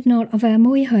 as I did not of our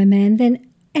Moiho Man, then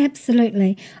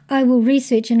absolutely, I will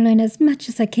research and learn as much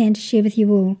as I can to share with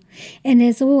you all. And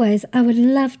as always, I would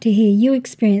love to hear your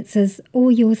experiences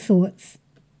or your thoughts.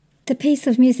 The piece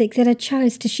of music that I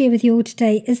chose to share with you all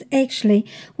today is actually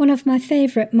one of my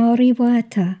favourite Māori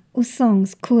waiata, or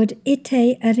songs, called E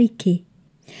Te Ariki.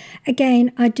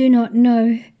 Again, I do not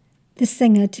know the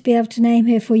singer to be able to name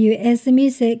her for you, as the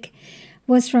music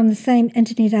was from the same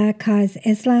Internet Archives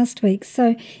as last week.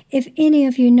 So if any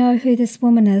of you know who this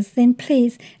woman is, then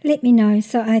please let me know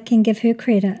so I can give her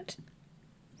credit.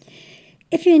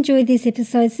 If you enjoyed these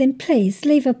episodes, then please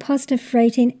leave a positive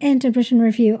rating and a written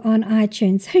review on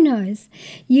iTunes. Who knows?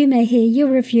 You may hear your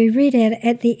review read out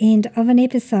at the end of an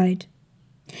episode.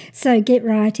 So get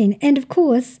writing. And of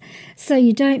course, so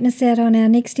you don't miss out on our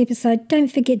next episode, don't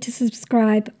forget to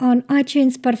subscribe on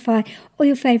iTunes, Spotify, or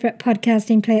your favourite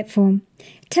podcasting platform.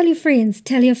 Tell your friends,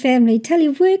 tell your family, tell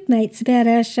your workmates about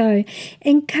our show.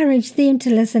 Encourage them to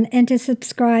listen and to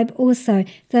subscribe also.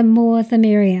 The more the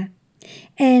merrier.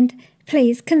 And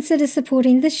please consider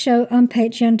supporting this show on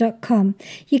patreon.com.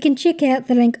 You can check out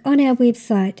the link on our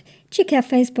website, check our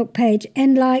Facebook page,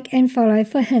 and like and follow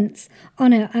for hints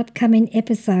on our upcoming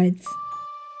episodes.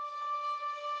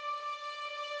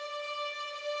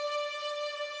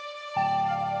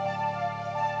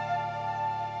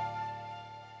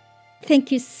 Thank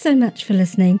you so much for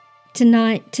listening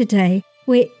tonight, today,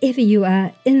 wherever you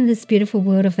are in this beautiful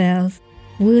world of ours.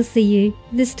 We'll see you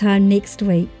this time next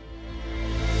week.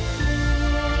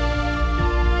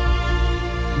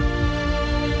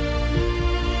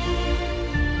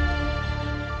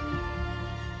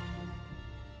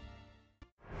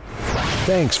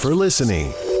 Thanks for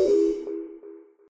listening.